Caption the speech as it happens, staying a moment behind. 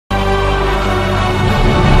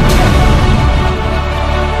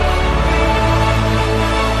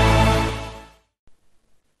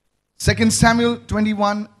2 Samuel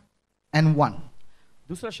 21:1.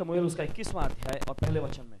 दूसरा शमूएल उसका 21वां अध्याय और पहले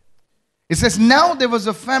वचन में It says, now there was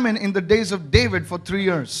a famine in the days of David for 3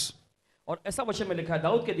 years. और ऐसा वचन में लिखा है,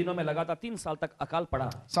 दाऊद के दिनों में लगातार 3 साल तक अकाल पड़ा.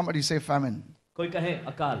 Somebody say famine. कोई कहे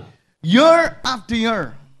अकाल. Year after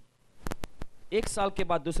year. एक साल के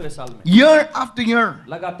बाद दूसरे साल में. Year after year.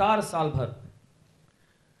 लगातार साल भर.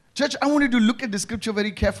 Church, I want you to look at the scripture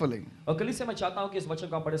very carefully. और कलीसिया मैं चाहता हूं कि इस वचन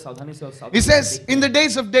को आप बड़े सावधानी से और सावधानी. It says, in the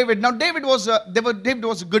days of David. Now David was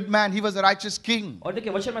a good man. He was a righteous king. और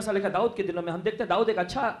देखिए वचन में ऐसा लिखा, दाऊद के दिनों में हम देखते हैं दाऊद एक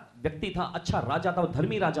अच्छा व्यक्ति था, अच्छा राजा था,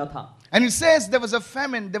 धर्मी राजा था. And it says there was a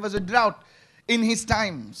famine, there was a drought in his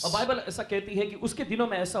times. और बाइबल ऐसा कहती है कि उसके दिनों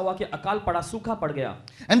में ऐसा हुआ कि अकाल पड़ा, सूखा पड़ गया.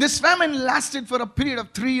 And this famine lasted for a period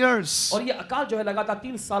of 3 years. और ये अकाल जो है लगातार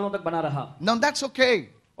 3 सालों तक बना रहा. Now that's okay.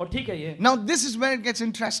 और ठीक है ये. Now this is where it gets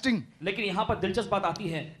interesting. लेकिन यहाँ पर दिलचस्प बात आती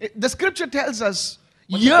है. The scripture tells us,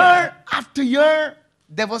 year after year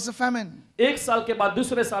there was a famine. एक साल के बाद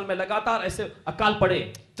दूसरे साल में लगातार ऐसे अकाल पड़े.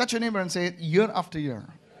 Touch your neighbor and say, year after year.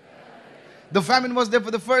 The famine was there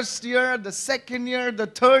for the first year, the second year, the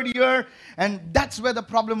third year, and that's where the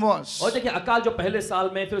problem was. और देखिए अकाल जो पहले साल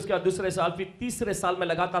में, फिर उसके बाद दूसरे साल, फिर तीसरे साल में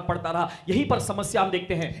लगातार पड़ता रहा. यहीं पर समस्या हम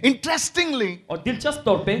देखते हैं. Interestingly, और दिलचस्प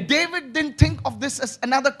तौर पे David didn't think of this as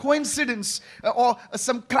another coincidence or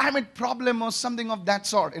some climate problem or something of that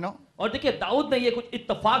sort, you know. और देखिए दाऊद ने ये कुछ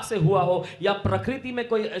इत्तेफाक से हुआ हो या प्रकृति में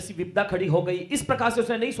कोई ऐसी विपदा खड़ी हो गई, इस प्रकार से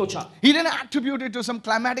उसने नहीं सोचा. He didn't attribute it to some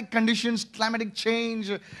climatic conditions, climatic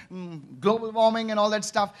change, global warming and all that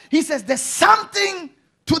stuff. He says there's something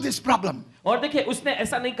to this problem. और देखिए उसने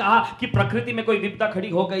ऐसा नहीं कहा कि प्रकृति में कोई विपदा खड़ी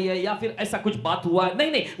हो गई है या फिर ऐसा कुछ बात हुआ है.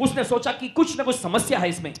 नहीं, उसने सोचा कि कुछ ना कुछ समस्या है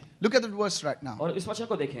इसमें. Look at that verse right now. और इस वचन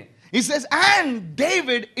को देखें. He says, and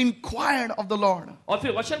David inquired of the Lord. और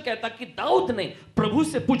फिर वचन कहता कि दाऊद ने प्रभु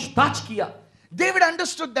से पूछताछ किया. David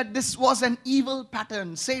understood that this was an evil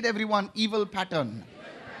pattern. Say it everyone, evil pattern.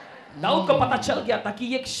 Dawood को पता चल गया था कि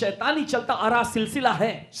ये एक शैतानी चलता आ रहा सिलसिला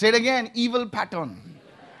है. Say it again, evil pattern.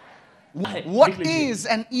 What is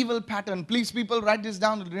an evil pattern? Please people write this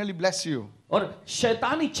down, it will really bless you. और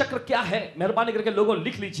शैतानी चक्र क्या है? मेहरबानी करके लोगों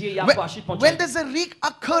लिख लीजिए या आपको आशीष पहुंचे. When there's a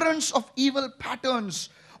reoccurrence of evil patterns,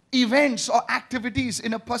 events or activities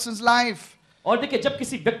in a person's life. और देखिए जब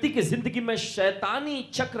किसी व्यक्ति की जिंदगी में शैतानी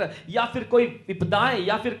चक्र या फिर कोई विपदाएं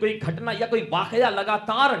या फिर कोई घटना या कोई वाकया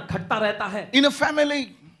लगातार घटता रहता है. In a family,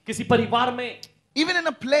 किसी परिवार में, even in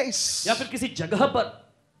a place, या फिर किसी जगह पर,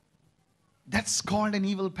 that's called an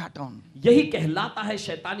evil pattern. यही कहलाता है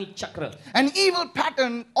शैतानी चक्र. An evil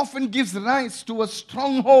pattern often gives rise to a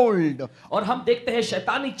stronghold. और हम देखते हैं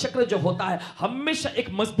शैतानी चक्र जो होता है हमेशा एक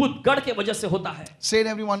मजबूत गढ़ के वजह से होता है. Say it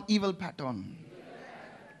everyone, evil pattern.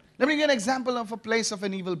 Let me give an example of a place of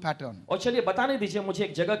an evil pattern. और चलिए बताने दीजिए मुझे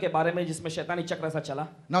एक जगह के बारे में जिसमें शैतानी चक्र ऐसा चला.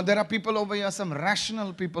 Now there are people over here, some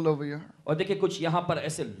rational people over here. और देखिए कुछ यहाँ पर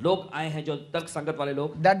ऐसे लोग आए हैं जो तर्क संगत वाले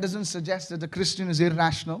लोग. That doesn't suggest that the Christian is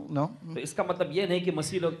irrational, no. तो इसका मतलब ये नहीं कि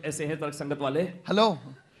मसीह लोग ऐसे हैं तर्क संगत वाले. Hello.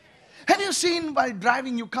 Have you seen while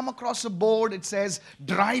driving you come across a board, it says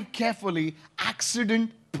drive carefully,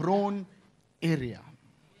 accident prone area.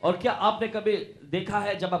 और क्या आपने कभी देखा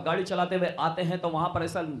है जब आप गाड़ी चलाते हुए आते हैं तो वहां पर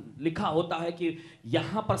ऐसा लिखा होता है कि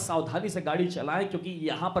यहाँ पर सावधानी से गाड़ी चलाएं क्योंकि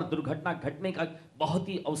यहाँ पर दुर्घटना घटने का बहुत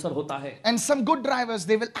ही अवसर होता है. And some good drivers,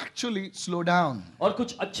 they will actually slow down. और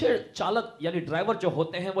कुछ अच्छे चालक यानी ड्राइवर जो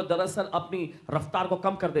होते हैं वो दरअसल अपनी रफ्तार को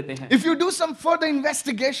कम कर देते हैं. If you do some further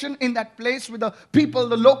investigation in that place with the people,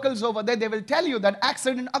 the locals over there, they will tell you that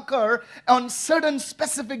accident occur on certain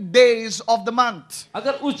specific days of the month.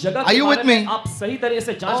 अगर उस जगह Are के you बारे with में me? आप सही तरह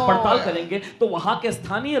से जांच पड़ताल करेंगे तो वहां के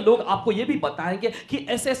स्थानीय लोग आपको ये भी बताएंगे कि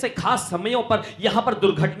ऐसे ऐसे खास समयों पर यहाँ पर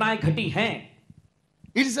दुर्घटनाएं घटी हैं.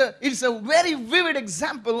 It's a very vivid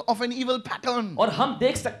example of an evil pattern. और हम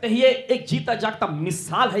देख सकते हैं ये एक जीता जागता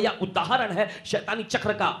मिसाल है या उदाहरण है शैतानी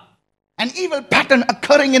चक्र का. An evil pattern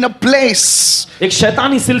occurring in a place. एक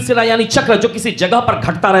शैतानी सिलसिला यानी चक्र जो किसी जगह पर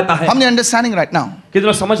घटता रहता है. How many understanding right now?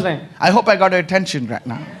 कितने समझ रहे हैं? I hope I got your attention right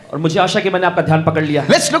now. और मुझे आशा कि मैंने आपका ध्यान पकड़ लिया है.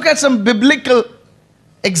 Let's look at some biblical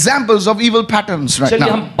examples of evil patterns right चलिए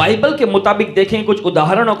now. हम बाइबल के मुताबिक देखें कुछ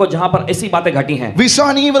उदाहरणों को जहां पर ऐसी बातें घटी हैं. We saw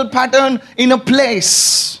an evil pattern in a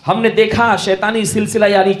place. हमने देखा शैतानी सिलसिला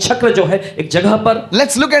यानी चक्र जो है एक जगह पर.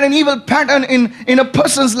 Let's look at an evil pattern in a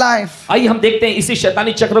person's life. आइए हम देखते हैं इसी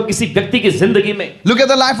शैतानी चक्र को किसी व्यक्ति की जिंदगी में. Look at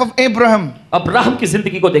the life of Abraham. Abraham की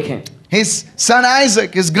जिंदगी को देखें. His son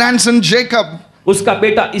Isaac, his grandson Jacob. उसका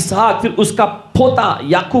बेटा इसहाक, फिर उसका पोता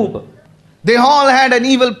याकूब. They all had an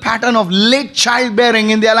evil pattern of late childbearing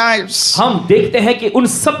in their lives. हम देखते हैं कि उन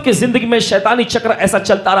सब के जिंदगी में शैतानी चक्र ऐसा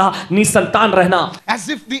चलता रहा, निसंतान रहना, As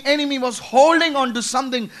if the enemy was holding on to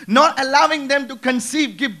something, not allowing them to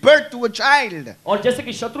conceive, give birth to a child. और जैसे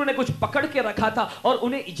कि शत्रु ने कुछ पकड़ के रखा था और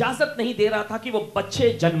उन्हें इजाजत नहीं दे रहा था कि वो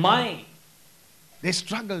बच्चे जन्माएं. They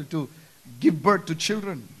struggled to give birth to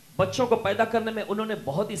children. बच्चों को पैदा करने में उन्होंने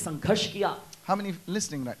बहुत ही संघर्ष किया. How many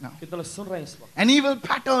listening right now? कितने लोग सुन रहे हैं इस वक्त? An evil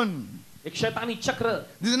pattern. एक शैतानी चक्र.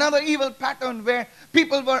 This is another evil pattern where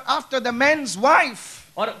people were after the man's wife.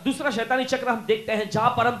 और दूसरा शैतानी चक्र हम देखते हैं जहां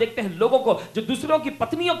पर हम देखते हैं लोगों को जो दूसरों की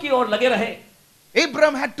पत्नियों की ओर लगे रहे.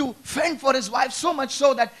 Abraham had to fend for his wife so much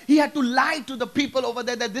so that he had to lie to the people over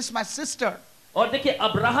there that this is my sister. और देखिए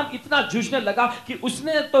अब्राहम इतना जूझने लगा कि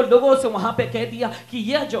उसने तो लोगों से वहां पे कह दिया कि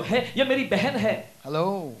यह जो है ये मेरी बहन है.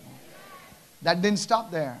 Hello. That didn't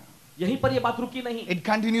stop there. यहीं पर ये बात रुकी नहीं. It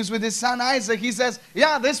continues with his son Isaac. He says,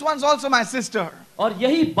 yeah, this one's also my sister. और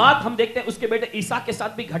यही बात हम देखते हैं उसके बेटे ईसाक के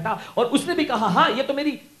साथ भी घटा और उसने भी कहा हाँ ये तो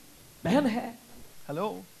मेरी बहन है.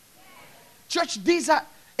 Hello. Church, these are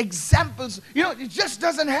examples. You know, it just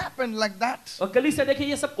doesn't happen like that. और कली से देखिए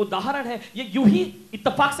ये सब उदाहरण है, ये यूं ही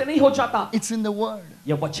इत्तेफाक से नहीं हो जाता. It's in the word.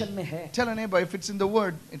 ये वचन में है. Tell a neighbor, if it's in the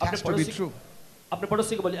word, it has to be true. अपने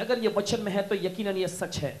पड़ोसी को बोलिए अगर ये वचन में है तो यकीनन ये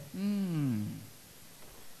सच है.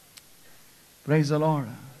 Praise the Lord.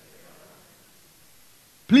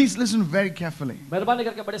 Please listen very carefully. मेहरबानी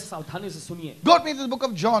करके बड़े सावधानी से सुनिए. Go with me to the book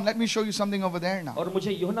of John. Let me show you something over there now. और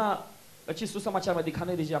मुझे यूहन्ना अच्छी सुसमाचार में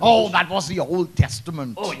दिखाने दीजिए. Oh, that was the Old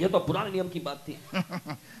Testament. Oh, ये तो पुराने नियम की बात थी.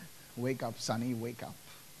 Wake up, sonny, wake up.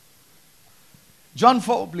 John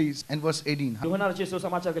 4, please, and verse 18. यूहन्ना रचित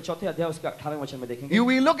सुसमाचार के चौथे अध्याय उसके 18वें वचन में देखेंगे.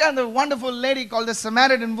 We look at the wonderful lady called the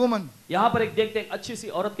Samaritan woman. यहाँ पर एक देखते हैं एक अच्छी सी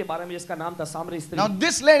औरत के बारे में जिसका नाम था सामरी स्त्री. Now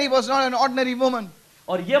this lady was not an ordinary woman.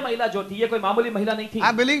 और ये महिला जो थी ये कोई मामूली महिला नहीं थी.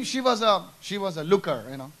 I believe she was a looker,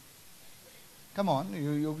 you know. Come on,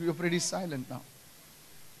 you're pretty silent now.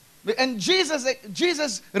 And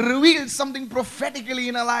Jesus revealed something prophetically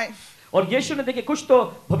in her life. और यीशु ने देखिए कुछ तो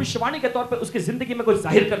भविष्यवाणी के तौर पे उसकी जिंदगी में कुछ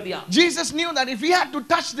जाहिर कर दिया. Jesus knew that if he had to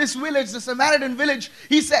touch this village, the Samaritan village,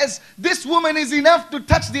 he says, this woman is enough to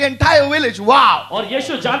touch the entire village. Wow! और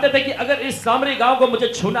यीशु जानते थे कि अगर इस सामरी गांव को मुझे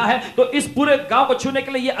छूना है तो इस पूरे गांव को छूने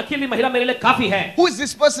के लिए ये अकेली महिला मेरे लिए काफी है. Who is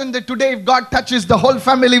this person that today if God touches, the whole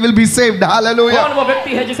family will be saved? Hallelujah! कौन वो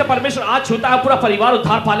व्यक्ति है जिसे परमेश्वर आज छूता है पूरा परिवार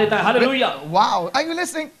उद्धार पा लेता है? Hallelujah! Wow! Are you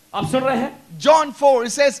listening? आप सुन रहे हैं? John 4,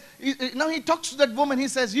 it says, now he talks to that woman, he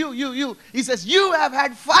says, you. He says, you have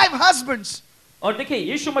had 5 husbands. और देखिए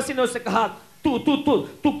यीशु मसीह ने उससे कहा तू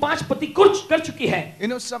 5 पति कर चुकी है. You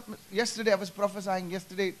know, yesterday I was prophesying.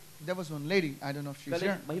 Yesterday there was one lady, I don't know if she's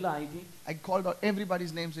here. महिला आई थी. I called out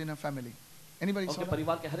everybody's names in her family. Anybody saw उसके that?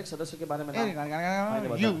 परिवार के हर एक सदस्य के बारे में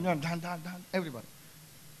everybody.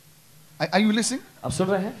 Are you listening? आप सुन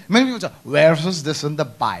रहे हैं? Many people say, where is this in the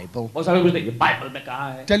Bible? बहुत सारे पूछते हैं ये बाइबल में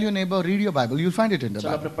कहाँ है? Tell your neighbor, read your Bible. You'll find it in the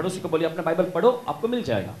चलो Bible. अपने पड़ोसी को बोलिए अपने बाइबल पढ़ो आपको मिल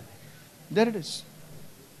जाएगा. There it is.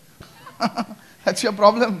 That's your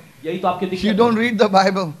problem. यही तो आपके दिक्कत है. You don't read the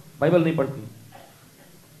Bible. Bible नहीं पढ़ती.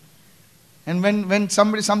 And when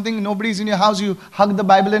nobody's in your house, you hug the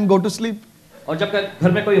Bible and go to sleep. और जब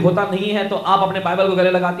घर में कोई होता नहीं है तो आप अपने बाइबल को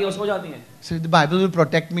गले लगाती हैं और सो जाती हैं. So the Bible will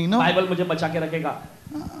protect me, no? Bible मुझे बचा के रखेगा.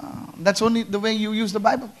 That's only the way you use the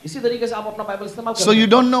Bible. इसी तरीके से आप अपना बाइबल इस्तेमाल करते हैं. So you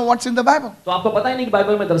don't know what's in the Bible. तो आपको पता ही नहीं कि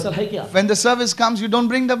बाइबल में दरअसल है क्या. When the service comes, you don't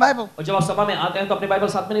bring the Bible. और जब आप सभा में आते हैं तो अपने बाइबल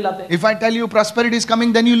साथ में नहीं लाते. If I tell you prosperity is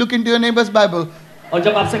coming, then you look into your neighbor's Bible. और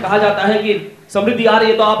जब आपसे कहा जाता है कि समृद्धि आ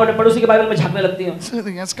रही है तो आप अपने पड़ोसी के बाइबल में झांकने लगती हैं.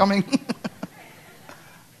 Something is coming.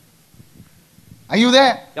 Are you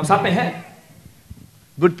there? आप साथ में हैं?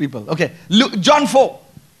 Good people. Okay. Look, John 4.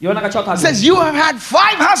 यूहन्ना का चौथा Says you have had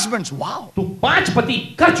 5 husbands. Wow. तू 5 पति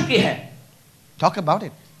कर चुकी है. Talk about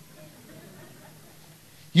it.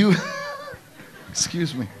 You,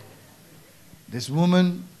 excuse me. This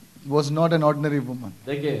woman was not an ordinary woman.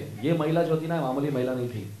 देखिए ये महिला जो थी ना मामूली महिला नहीं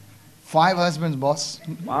थी. 5 husbands, boss.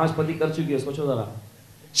 5 पति कर चुकी है. सोचो जरा.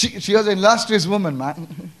 She was an illustrious woman,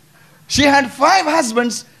 man. She had 5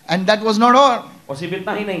 husbands, and that was not all. और सिर्फ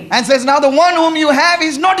इतना ही नहीं. And says now the one whom you have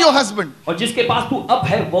is not your husband. और जिसके पास तू अब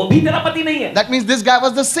है वो भी तेरा पति नहीं है. That means this guy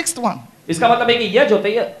was the 6th one. इसका मतलब है कि यह जो था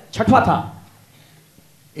ये 6वां था.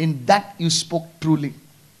 In that you spoke truly.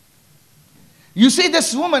 You see,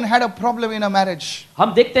 this woman had a problem in her marriage.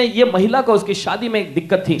 हम देखते हैं ये महिला को उसकी शादी में एक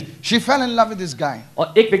दिक्कत थी. She fell in love with this guy.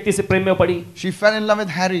 और एक व्यक्ति से प्रेम में पड़ी. She fell in love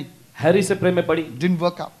with Harry. Harry से प्रेम में पड़ी. Didn't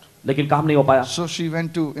work out. लेकिन काम नहीं हो पाया. So she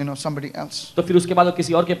went to somebody else. तो फिर उसके बाद वो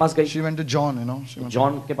किसी और के पास गई. She went to John,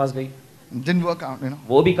 John के पास गई. Didn't work out,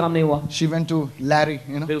 वो भी काम नहीं हुआ. She went to Larry,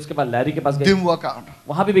 फिर उसके बाद लैरी के पास गई. Didn't work out.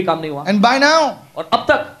 वहां भी काम नहीं हुआ. And by now, और अब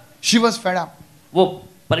तक She was fed up. वो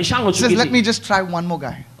परेशान हो She says, चुकी let me थी just try one more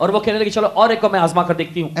guy. और वो कहने लगी चलो और एक को मैं आजमा कर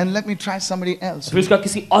देखती हूँ, And let me try somebody else. फिर उसका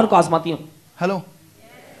किसी और को आजमाती हूँ. Hello?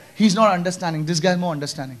 He's not understanding. This guy is more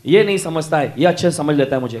understanding. ये नहीं समझता है, ये अच्छे से समझ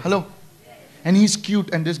लेता है मुझे. Hello? And he's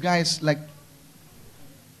cute, and this guy is like,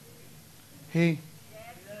 hey,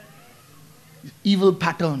 evil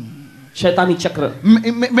pattern. शैतानी चक्र.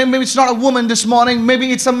 Maybe it's not a woman this morning.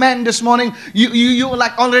 Maybe it's a man this morning. You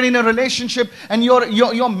like already in a relationship, and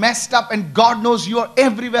you're messed up, and God knows you're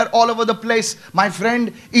everywhere, all over the place. My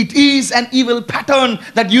friend, it is an evil pattern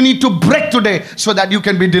that you need to break today, so that you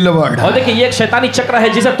can be delivered. और देखिए ये एक शैतानी चक्र है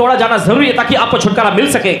जिसे तोड़ा जाना जरूरी है ताकि आपको छुटकारा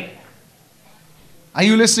मिल सके. Are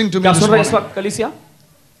you listening to me क्या this सुन रहे हैं इस morning? वक्त कलीसिया?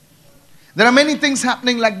 There are many things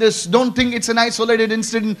happening like this. Don't think it's an isolated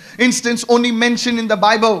instance only mentioned in the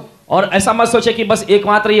Bible. और ऐसा मत सोचे कि बस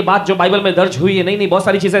एकमात्र ये बात जो बाइबल में दर्ज हुई है, नहीं नहीं, बहुत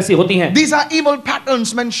सारी चीजें ऐसी होती हैं. These are evil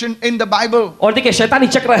patterns mentioned in the Bible. और देखिए शैतानी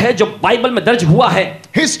चक्र है जो बाइबल में दर्ज हुआ है.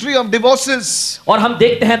 History of divorces. और हम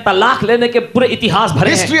देखते हैं तलाक लेने के पूरे इतिहास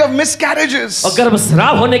भरे हैं. History of miscarriages. और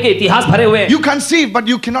गर्भस्राव होने के इतिहास भरे हुए हैं. You conceive but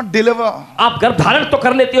you cannot deliver. आप गर्भ धारण तो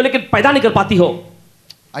कर लेती हो लेकिन पैदा नहीं कर पाती हो.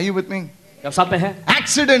 Are you with me? आप साथ में हैं?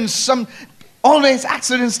 Accidents, always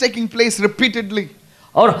accidents taking place repeatedly.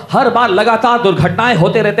 और हर बार लगातार दुर्घटनाएं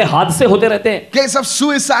होते रहते हैं, हादसे होते रहते हैं. Case of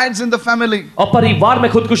suicides in the family. और परिवार में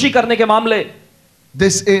खुदकुशी करने के मामले.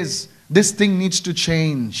 This thing needs to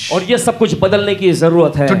change. और ये सब कुछ बदलने की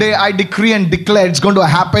जरूरत है. Today I decree and declare it's going to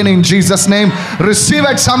happen in Jesus' name. Receive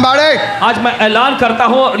it, somebody. आज मैं ऐलान करता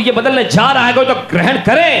हूं और ये बदलने जा रहा है, कोई तो ग्रहण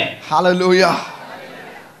करें. Hallelujah.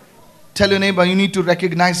 Tell your neighbor you need to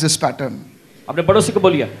recognize this pattern. अपने पड़ोसी को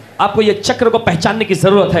बोलिए आपको ये चक्र को पहचानने की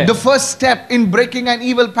जरूरत है. The first step in breaking an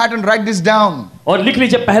evil pattern, write this down. और लिख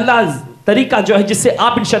लीजिए पहला तरीका जो है जिससे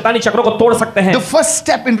आप इन शैतानी चक्रों को तोड़ सकते हैं. The first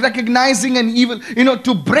step in recognizing an evil,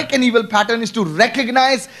 to break an evil pattern is to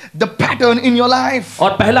recognize the pattern in your life.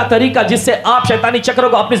 और पहला तरीका जिससे आप शैतानी चक्रों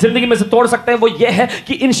को अपनी जिंदगी में से तोड़ सकते हैं वो ये है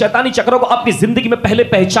कि इन शैतानी चक्रों को अपनी जिंदगी में पहले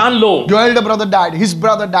पहचान लो. Your elder brother died, his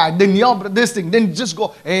brother died, then this thing, then just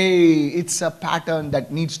go, hey, it's a pattern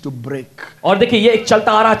that needs to break. और देखिए ये एक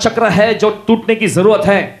चलता आ रहा चक्र है जो टूटने की जरूरत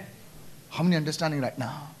है. How many understanding right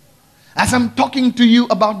now? As I'm talking to you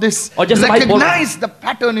about this, recognize the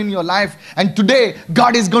pattern in your life, and today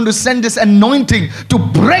God is going to send this anointing to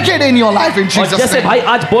break it in your life in Jesus' name. जैसे भाई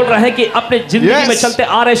आज बोल रहे हैं कि अपने जिंदगी में चलते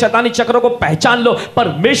आ रहे शैतानी चक्रों को पहचान लो,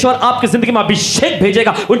 परमेश्वर आपकी जिंदगी में अभिषेक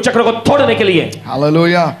भेजेगा उन चक्रों को तोड़ने के लिए.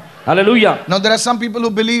 Hallelujah. Hallelujah. Now there are some people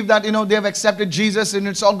who believe that they have accepted Jesus and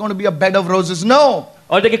it's all going to be a bed of roses. No.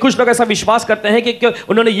 और देखिए कुछ लोग ऐसा विश्वास करते हैं कि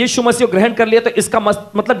उन्होंने यीशु मसीह को ग्रहण कर लिया तो इसका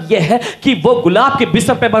मतलब यह है कि वो गुलाब के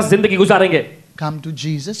बिस्तर पे बस जिंदगी गुजारेंगे. Come to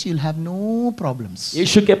Jesus, you'll have no problems.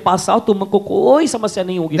 यीशु के पास आओ तुमको कोई समस्या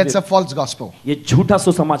नहीं होगी. That's a false gospel. ये झूठा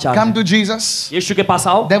सुसमाचार. Come to Jesus. यीशु के पास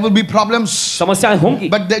आओ. There will be problems. समस्याएं होंगी.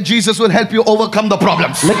 But Jesus will help you overcome the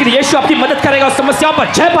problems. लेकिन यीशु आपकी मदद करेगा उस समस्याओं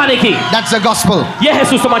पर जय पाने की. That's the gospel. ये है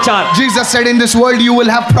सुसमाचार. Jesus said in this world you will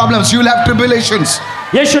have problems, you will have tribulations.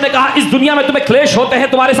 यीशु ने कहा इस दुनिया में तुम्हें क्लेश होते हैं,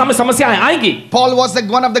 तुम्हारे सामने समस्याएं आएंगी. Paul was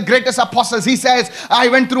one of the greatest apostles. He says, I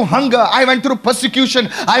went through hunger, I went through persecution,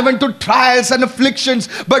 I went through trials and afflictions,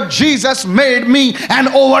 but Jesus made me an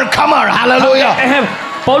overcomer. Hallelujah.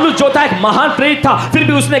 पौलुस जो था एक महान प्रेरित था, फिर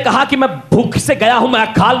भी उसने कहा कि मैं भूख से गया हूं, मैं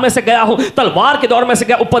अकाल में से गया हूं, तलवार के दौर में से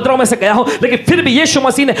गया, उपद्रव में से गया हूं, लेकिन फिर भी यीशु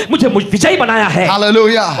मसीह ने मुझे विजयी बनाया है.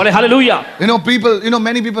 Hallelujah. बोले hallelujah.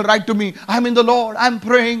 Many people write to me, I'm in the Lord, I'm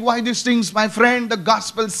praying. Why these things, my friend? The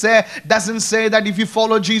gospel doesn't say that if you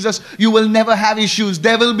follow Jesus, you will never have issues.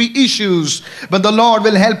 There will be issues, but the Lord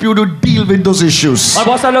will help you to deal with those issues. और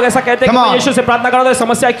बहुत सारे लोग ऐसा कहते हैं कि यीशु से प्रार्थना करो तो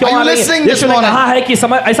समस्या क्यों आ रही है? यीशु ने कहा है कि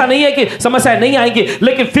ऐसा नहीं है कि समस्या नहीं आएंगी,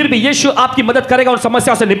 लेकिन फिर भी यीशु आपकी मदद करेगा उन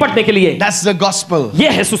समस्याओं से निपटने के लिए. That's the gospel. ये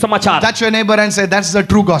है सुसमाचार. Touch your neighbor and say that's the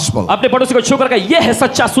true gospel. अपने पड़ोसी को छू कर कहे ये है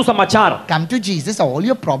सच्चा सुसमाचार. Come to Jesus, all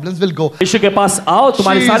your problems will go. यीशु के पास आओ,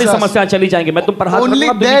 तुम्हारी सारी समस्याएं चली जाएंगी. मैं तुम पर हाथ Only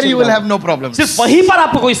there you will have no problems. सिर्फ वहीं पर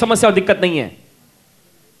आपको कोई समस्या और दिक्कत नहीं है.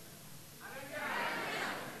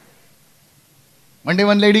 One day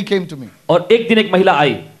one lady came to me. और एक दिन एक महिला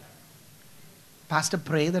आई. Pastor,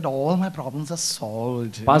 pray that all my problems are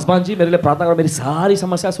solved. Paswan ji मेरे लिए प्रार्थना करो, मेरी सारी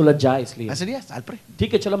समस्या सुलझ जाए इसलिए. I said yes, I'll pray.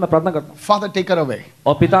 ठीक है चलो मैं प्रार्थना करता हूँ. Father, take her away.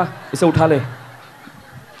 और पिता इसे उठा ले.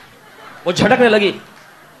 वो झटकने लगी.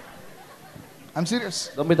 I'm serious.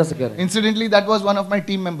 गंभीरता से कह रहे हैं. Incidentally, that was one of my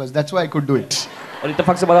team members. That's why I could do it. और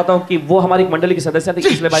इत्तेफाक से बताता हूँ कि वो हमारी एक मंडली की सदस्य थी,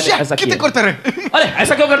 इसलिए भाई ने ऐसा किया. कितने करते रहे? अरे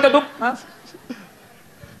ऐसा क्यों करते तुम?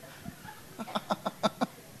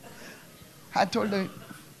 I told her,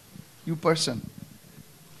 you person,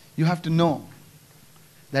 you have to know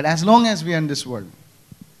that as long as we are in this world,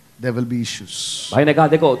 there will be issues. भाई ने कहा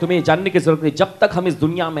देखो तुम्हें ये जानने की जरूरत नहीं, जब तक हम इस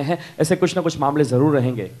दुनिया में हैं ऐसे कुछ ना कुछ मामले जरूर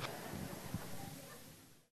रहेंगे.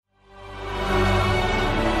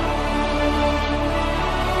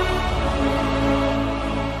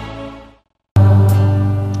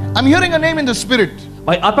 I'm hearing a name in the spirit.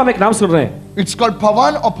 भाई आत्मा में एक नाम सुन रहे हैं. It's called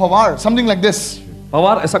Pavan or Pavar, something like this.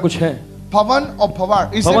 Pawar ऐसा कुछ है. Pavan or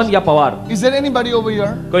Pavar. पवन या Pawar. Is there anybody over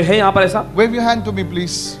here? कोई है यहाँ पर ऐसा? Wave your hand to me,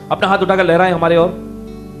 please. अपना हाथ उठाकर लहराएं हमारे ओर.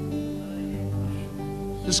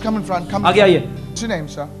 Just come in front. Come. आगे आइए. What's your name,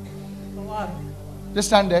 sir? Pawar. Just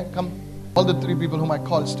stand there. Come. All the three people whom I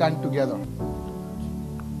called, stand together.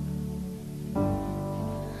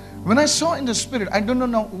 When I saw in the spirit, I don't know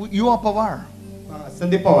now. You are Pawar.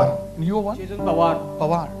 Sandeep Pawar. You are what? Chetan Pawar.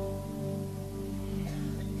 Pawar.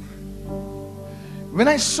 When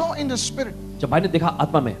I saw in the spirit, जब भाई ने देखा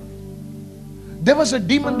आत्मा में, there was a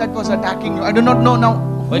demon that was attacking you. I do not know now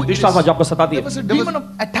who it is. दुष्ट आत्मा जो आपको सताती There है. was a demon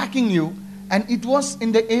attacking you, and it was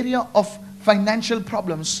in the area of financial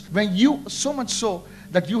problems. When you so much so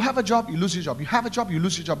that you have a job, you lose your job. You have a job, you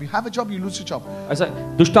lose your job. You have a job, you lose your job. ऐसा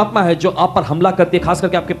दुष्ट आत्मा है जो आप पर हमला करती है, खास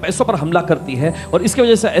करके आपके पैसों पर हमला करती है, और इसकी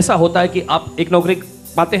वजह से ऐसा होता है कि आप एक नौकरी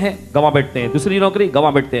पाते हैं, गंवा बैठते हैं, दूसरी नौकरी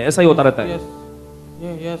गंवा बैठते हैं, ऐसा ही होता रहता है.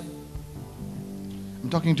 Yes. I'm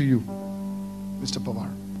talking to you, Mr. Pawar.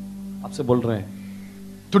 आपसे बोल रहे हैं.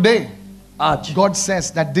 Today, आज God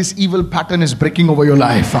says that this evil pattern is breaking over your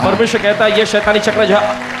life. परमेश्वर कहता है ये शैतानी चक्र जो है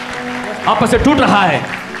आप पर से टूट रहा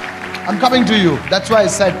है. I'm coming to you. That's why I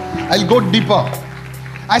said I'll go deeper.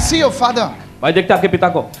 I see your father. भाई देखते हैं आपके पिता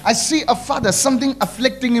को. I see a father, something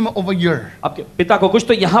afflicting him over here. आपके पिता को कुछ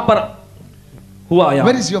तो यहाँ पर हुआ.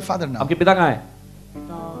 Where is your father now? आपके पिता कहाँ है?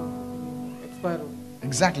 Expire.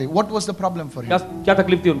 Exactly. What was the problem for क्या him? क्या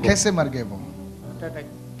तकलीफ थी उनको? कैसे मर गए वो? Attack.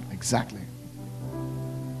 Exactly.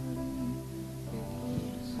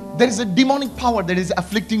 There is a demonic power that is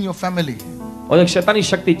afflicting your family. और एक शैतानी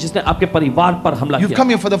शक्ति जिसने आपके परिवार पर हमला You've किया. come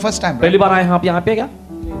here for the first time, पहली right? बार आए हैं आप यहाँ पे क्या?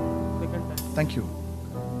 Second time. Thank you.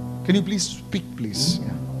 Can you please speak, please?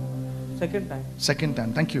 Yeah. Second time. Second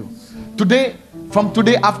time. Thank you. Today, from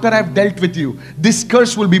today, after I've dealt with you, this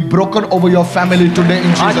curse will be broken over your family today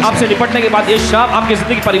in आज Jesus' आपसे name. निपटने के बाद ये शाप आपकी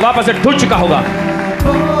जिंदगी परिवार पर से टूट चुका होगा.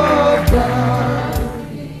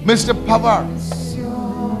 Mr. Pawar.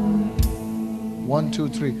 1, 2,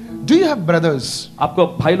 3. Do you have brothers? आपको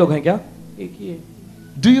भाई लोग हैं क्या? एक ही है.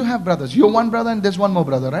 Do you have brothers? You're one brother and there's one more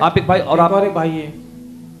brother, right? आप एक भाई और एक आप और एक भाई है.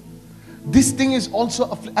 This thing is also,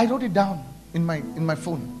 I wrote it down in my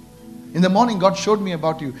phone. In the morning, God showed me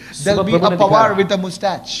about you. There'll be a Pawar with a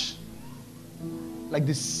mustache. Like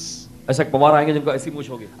this. ऐसा पवार आएंगे जिनको ऐसी मूछ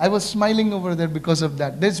होगी. I was smiling over there because of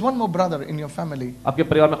that. There's one more brother in your family. आपके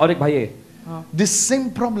परिवार में और एक भाई है. This same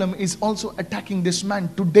problem is also attacking this man.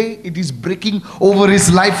 Today it is breaking over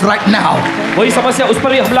his life right now. वही समस्या उस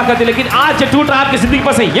पर भी हमला करती है, लेकिन आज ये टूट रहा है आपकी जिंदगी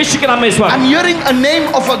पर से यीशु के नाम में इस वक्त. I'm hearing a name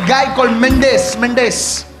of a guy called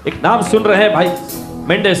Mendes. एक नाम सुन रहे हैं भाई.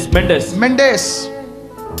 Mendes.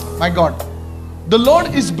 My God. The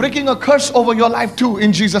Lord is breaking a curse over your life too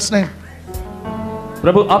in Jesus' name.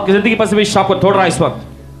 प्रभु आपकी जिंदगी पर से भी शाप को तोड़ रहा है इस वक्त.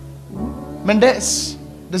 Mendes.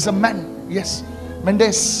 There's a man. Yes.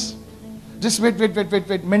 Mendes. Just wait.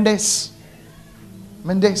 Mendes.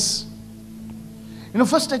 You know,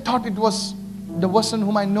 first I thought it was the person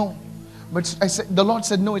whom I know. But the Lord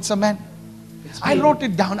said, no, it's a man. I wrote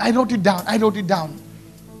it down.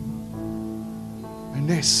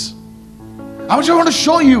 Mendes. I just want to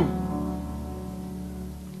show you.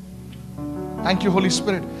 Thank you, Holy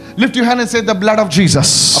Spirit. Lift your hand and say, the blood of Jesus.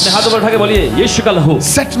 अपने हाथों पर उठा के बोलिए यीशु का लहू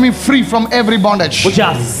Set me free from every bondage. मुझे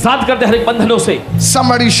आजाद कर दे हर एक बंधनों से.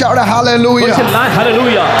 Somebody shout a hallelujah.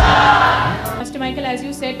 Hallelujah. Pastor Michael, as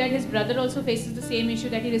you said that his brother also faces the same issue,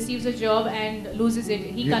 that he receives a job and loses it.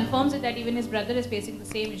 He confirms it that even his brother is facing the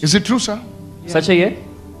same issue. Is it true, sir? सच है ये?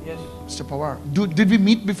 Yes. Mr. Pawar, did we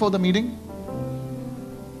meet before the meeting?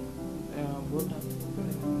 Both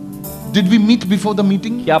time. Did we meet before the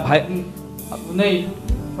meeting? क्या भाई? नहीं.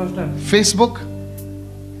 First time. Facebook?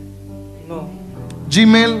 No.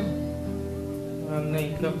 Gmail?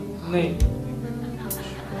 नहीं.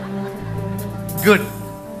 Good.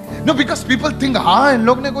 No, because people think, हाँ इन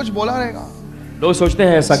लोग ने कुछ बोला रहेगा. लोग सोचते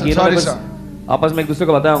हैं ऐसा कि Sorry, इन्होंने sir. बस आपस में एक दूसरे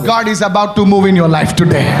को बताया होगा. God is about to move in your life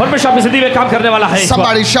today. परमेश्वर आपकी जिंदगी में काम करने वाला है.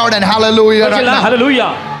 Somebody shout and hallelujah right now.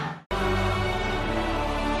 Hallelujah.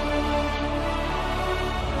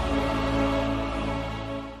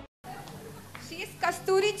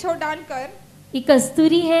 कस्तूरी छोड़ानकर ये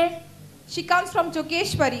कस्तूरी है. She comes from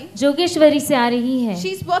Jogeshwari. Jogeshwari से आ रही है।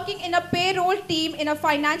 She's working in a payroll team in a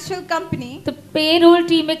financial company. तो पेरोल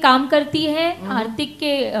टीम में काम करती है आर्थिक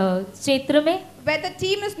के क्षेत्र में, where the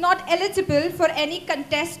team is not eligible for any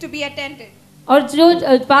contest to be attended. और जो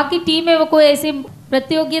बाकी टीम है वो कोई ऐसे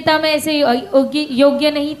प्रतियोगिता में ऐसे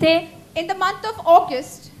योग्य नहीं थे। In the month of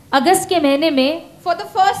August, अगस्त के महीने में for the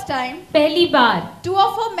first time, पहली बार 2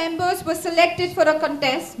 of her members were selected for a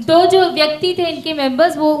contest. 2 जो व्यक्ति थे इनके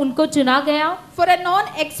मेंबर्स वो उनको चुना गया for a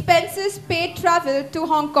non-expenses paid travel to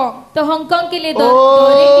Hong Kong. तो हांगकांग के लिए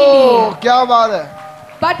दौरे के लिए। क्या बात है।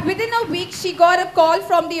 But within a week she got a call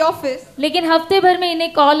from the office. लेकिन हफ्ते भर में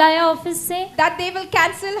इन्हें कॉल आया ऑफिस से that they will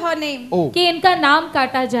cancel her name. कि इनका नाम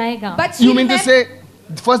काटा जाएगा। But she You mean to say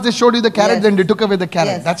first they showed you the carrot, then they took away the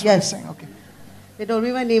carrot. Yes, That's what I'm saying. Okay. They told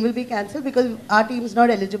me my name will be cancelled because our team is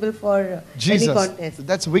not eligible for any contest.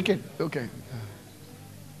 That's wicked. Okay.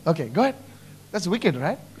 Okay, go ahead. That's wicked,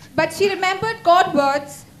 right? But she remembered God's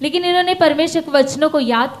words. लेकिन इन्होंने परमेश्वर के वचनों को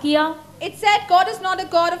याद किया। It said God is not a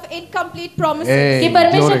God of incomplete promises. Hey, कि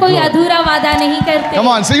परमेश्वर कोई अधूरा वादा नहीं करते।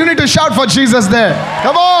 Come on, so you need to shout for Jesus there.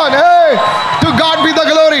 Come on, hey! To God be the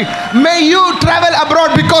glory. May you travel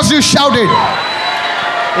abroad because you shouted.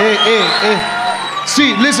 Hey.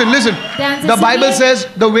 See, listen. The Bible says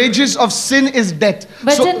the wages of sin is death.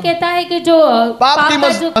 वचन कहता है कि जो पाप की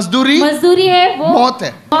मजदूरी है वो मौत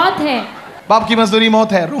है। मौत है। पाप की मजदूरी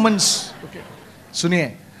मौत है। रोमन्स सुनिए,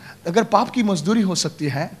 अगर पाप की मजदूरी हो सकती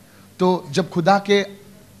है तो जब खुदा के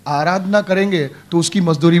आराधना करेंगे तो उसकी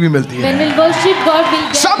मजदूरी भी मिलती है। When we'll worship God, we'll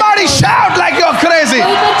get Somebody shout like you're crazy.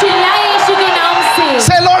 कोई तो चिल्लाए यीशु के नाम से।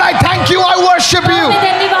 Say, Lord, I thank you, I worship you. मैं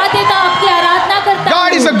धन्यवाद देता हूं, आपकी आराधना करता हूं।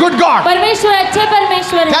 God is a good God. परमेश्वर अच्छे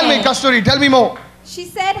परमेश्वर है। Tell me, Kasturi, tell me more. She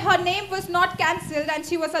said her name was not cancelled and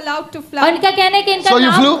she was allowed to fly. उनका कहना है कि इनका So you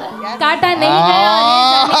नाम flew? काटा नहीं गया और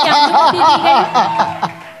ये जाने की अनुमति दी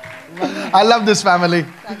गई। I love this family.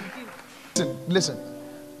 Listen.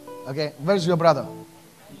 Okay, where's your brother?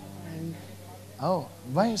 Oh,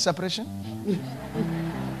 why separation?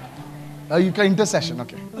 You can intercession,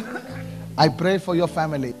 okay. I pray for your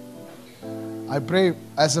family. I pray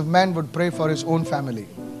as a man would pray for his own family.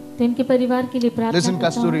 तो इनके परिवार के लिए प्रार्थना Listen,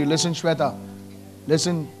 करता हूं। Kasturi, listen, Shweta,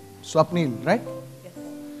 listen, Swapnil, right?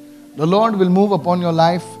 The Lord will move upon your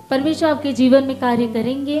life परमेश्वर आपके जीवन में कार्य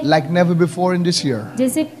करेंगे like never before in this year.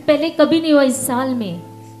 जैसे पहले कभी नहीं हुआ इस साल में।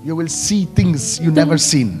 You will see things you never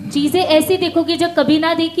seen. चीजें ऐसी देखोगे जो कभी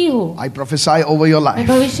ना देखी हो। I prophesy over your मैं life.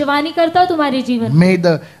 भविष्यवाणी करता हूँ तुम्हारे जीवन में। May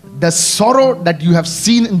the sorrow that you have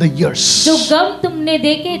seen in the years, जो गम तुमने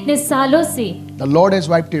देखे इतने सालों से, the Lord has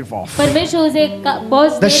wiped it off. परमेश्वर उसे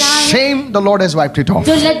बोझ The दे रहा है। shame, the Lord has wiped it off.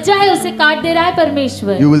 जो लज्जा है उसे काट दे रहा है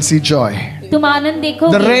परमेश्वर। You will see joy. तुम आनंद The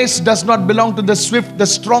देखोगे। race does not belong to the swift, the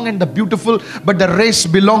strong and the beautiful, but the race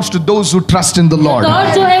belongs to those who trust in the Lord.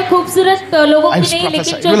 दौड़ जो है खूबसूरत लोगों I की नहीं, prophesy.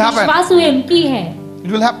 लेकिन It जो will happen. विश्वास हुए उनकी है।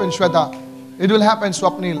 It will happen, Shweta. It will happen,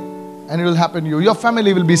 Swapnil. And it will happen you. Your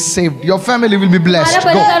family will be saved. Your family will be blessed.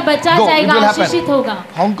 हमारा परिवार बचा Go. It जाएगा, will happen. आशीषित होगा।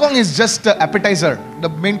 Hong Kong is just an appetizer. The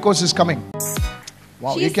main course is coming.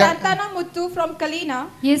 Wow, She's ये क्या? Santana Muttu from Kalina.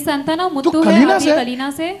 ये संताना मुत्तू है कलीना अभी से?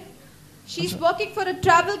 कलीना से। She's working for a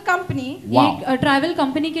travel company. Wow. ये ट्रैवल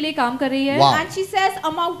कंपनी के लिए काम कर रही है। Wow. And she says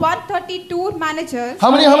among 130 tour managers,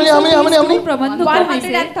 How many? प्रबंधकों में से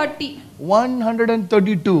 130.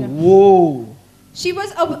 132. Whoa. She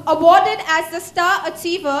was awarded as the star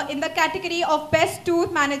achiever in the category of best tour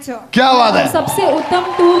manager. क्या बात है? सबसे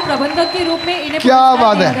उत्तम टूर प्रबंधक के रूप में इन्हें क्या पुरस्कार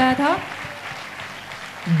बात दिया है? गया था।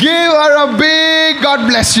 Give her a big God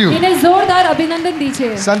bless you. इन्हें जोरदार अभिनंदन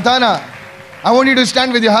दीजिए। Santana, I want you to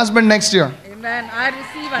stand with your husband next year. Amen. I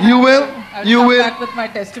receive. And You will. I'll You come will. back with my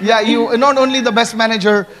testimony. Yeah, you not only the best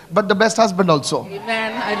manager, but the best husband also.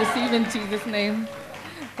 Amen. I receive in Jesus' name.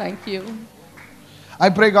 Thank you. I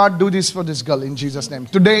pray God do this for this girl in Jesus' name.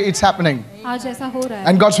 Today it's happening. आज ऐसा हो रहा है।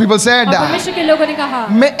 And God's people said, और परमेश्वर के लोगों ने कहा,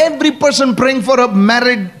 may every person praying for a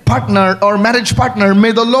married partner or marriage partner,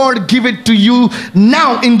 may the Lord give it to you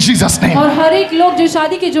now in Jesus' name. और हर एक लोग जो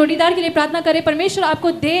शादी के जोड़ीदार के लिए प्रार्थना करे, परमेश्वर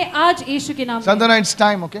आपको दे आज यीशु के नाम। Santana, it's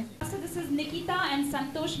time, okay? So this is Nikita and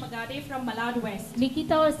Santosh Magade from Malad West.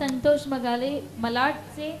 Nikita और संतोष मगाले मलाड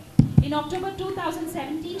से। In October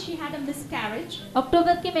 2017, she had a miscarriage.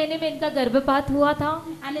 अक्टूबर के महीने में इनका गर्भपात हुआ था।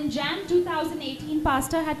 And in Jan 2018,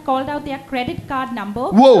 Pastor had called out their credit card number.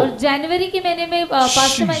 Whoa. और जनवरी के महीने में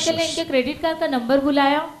पास्टर माइकल ने इनके क्रेडिट कार्ड का नंबर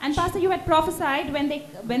बुलाया। And Pastor, you had prophesied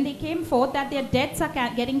when they came forth that their debts are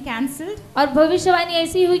getting cancelled. और भविष्यवाणी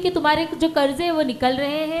ऐसी हुई कि तुम्हारे जो कर्जे हैं वो निकल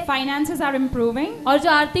रहे हैं। Finances are improving. और जो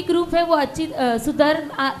आर्थिक रूप है वो अच्छी सुधर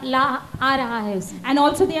आ रहा है उसमें। And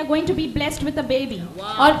also they are going to be blessed with a baby.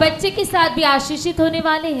 और बच्चे बच्चे के साथ भी आशीषित होने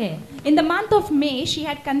वाले हैं। In the month of May, she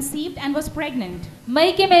had conceived and was pregnant.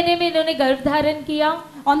 मई के महीने में इन्होंने गर्भ धारण किया।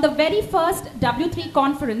 On the very first W3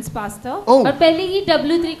 conference, Pastor, और पहले ही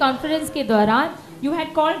W3 कॉन्फ्रेंस के दौरान you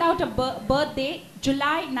had called out a birthday,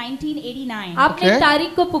 July 1989. आपने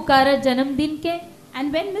तारीख को पुकारा जन्मदिन के।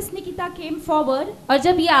 And when Miss Nikita came forward, और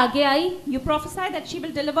जब ये आगे आई, you prophesied that she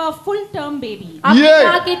will deliver a full-term baby. आपने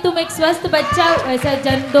कहा कि तुम एक स्वस्थ बच्चा ऐसा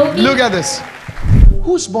जन्म दोगी। Look at this.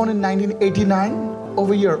 Who's born in 1989?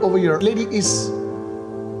 Over here. Lady is,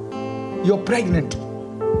 you're pregnant.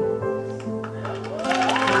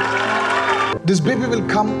 This baby will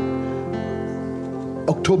come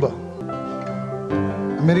October.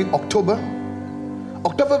 I mean October.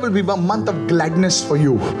 October will be a month of gladness for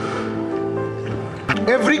you.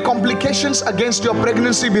 Every complications against your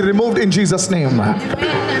pregnancy be removed in Jesus' name.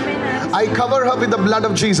 I cover her with the blood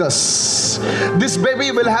of Jesus. This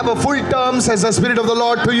baby will have a full term, says the Spirit of the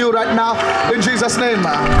Lord to you right now, in Jesus' name.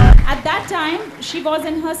 At that time, she was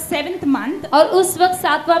in her 7th month. और उस वक्त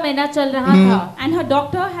 7वां महीना चल रहा था। And her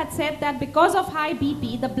doctor had said that because of high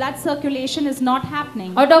BP, the blood circulation is not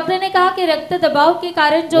happening. और doctor ने कहा कि रक्त दबाव के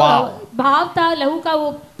कारण जो भाव था लहू का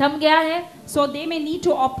वो थम गया है। So they may need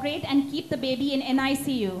to operate and keep the baby in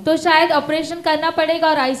NICU. तो शायद ऑपरेशन करना पड़ेगा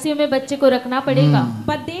और आईसीयू में बच्चे को रखना पड़ेगा।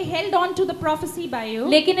 But they held on to the prophecy by you.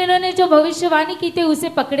 लेकिन इन्होंने जो भविष्यवाणी की थी उसे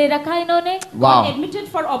पकड़े रखा इन्होंने। Admitted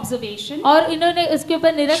for observation. और इन्होंने उसके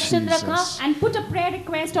ऊपर निरीक्षण रखा। And put a prayer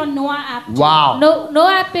request on Noah app. Wow. No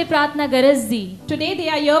app पे प्रार्थना गरज दी। Today they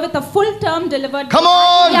are here with a full term delivered. Come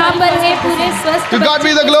on. यहाँ पर है पूरे स्वस्थ। To God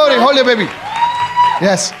be the glory. Hold your baby.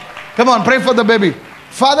 Yes. Come on, pray for the baby.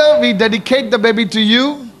 Father, we dedicate the baby to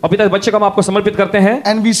you. और पिता इस बच्चे को हम आपको समर्पित करते हैं।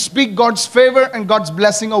 And we speak God's favor and God's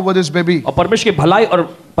blessing over this baby. और परमेश्वर की भलाई और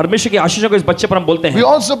परमेश्वर की आशीषों को इस बच्चे पर हम बोलते हैं। We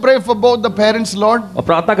also pray for both the parents, Lord. और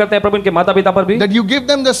प्रार्थना करते हैं प्रभु इनके माता पिता पर भी। That you give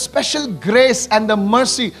them the special grace and the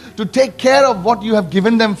mercy to take care of what you have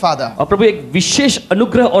given them, Father. और प्रभु एक विशेष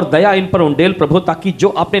अनुग्रह और दया इन पर उंडेल प्रभु ताकि जो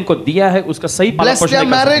आपने इनको दिया है उसका सही पालन पोषण Bless their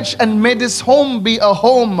marriage and may this home be a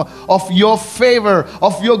home of your favor,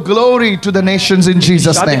 of your glory to the nations in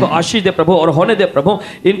Jesus' शादी name. को आशीष दे प्रभु और होने दे प्रभु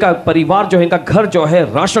इनका परिवार जो है इनका घर जो है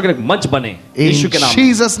राष्ट्र के मंच बने यीशु के नाम। In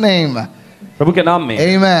Jesus' name. प्रभु के नाम में।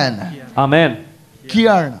 Amen. Amen.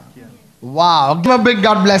 Kiarna. Wow. Give a big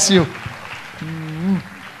God bless you.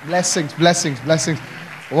 Blessings.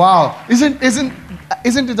 Wow.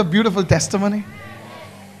 Isn't it a beautiful testimony?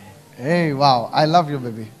 Hey, wow. I love you,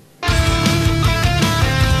 baby.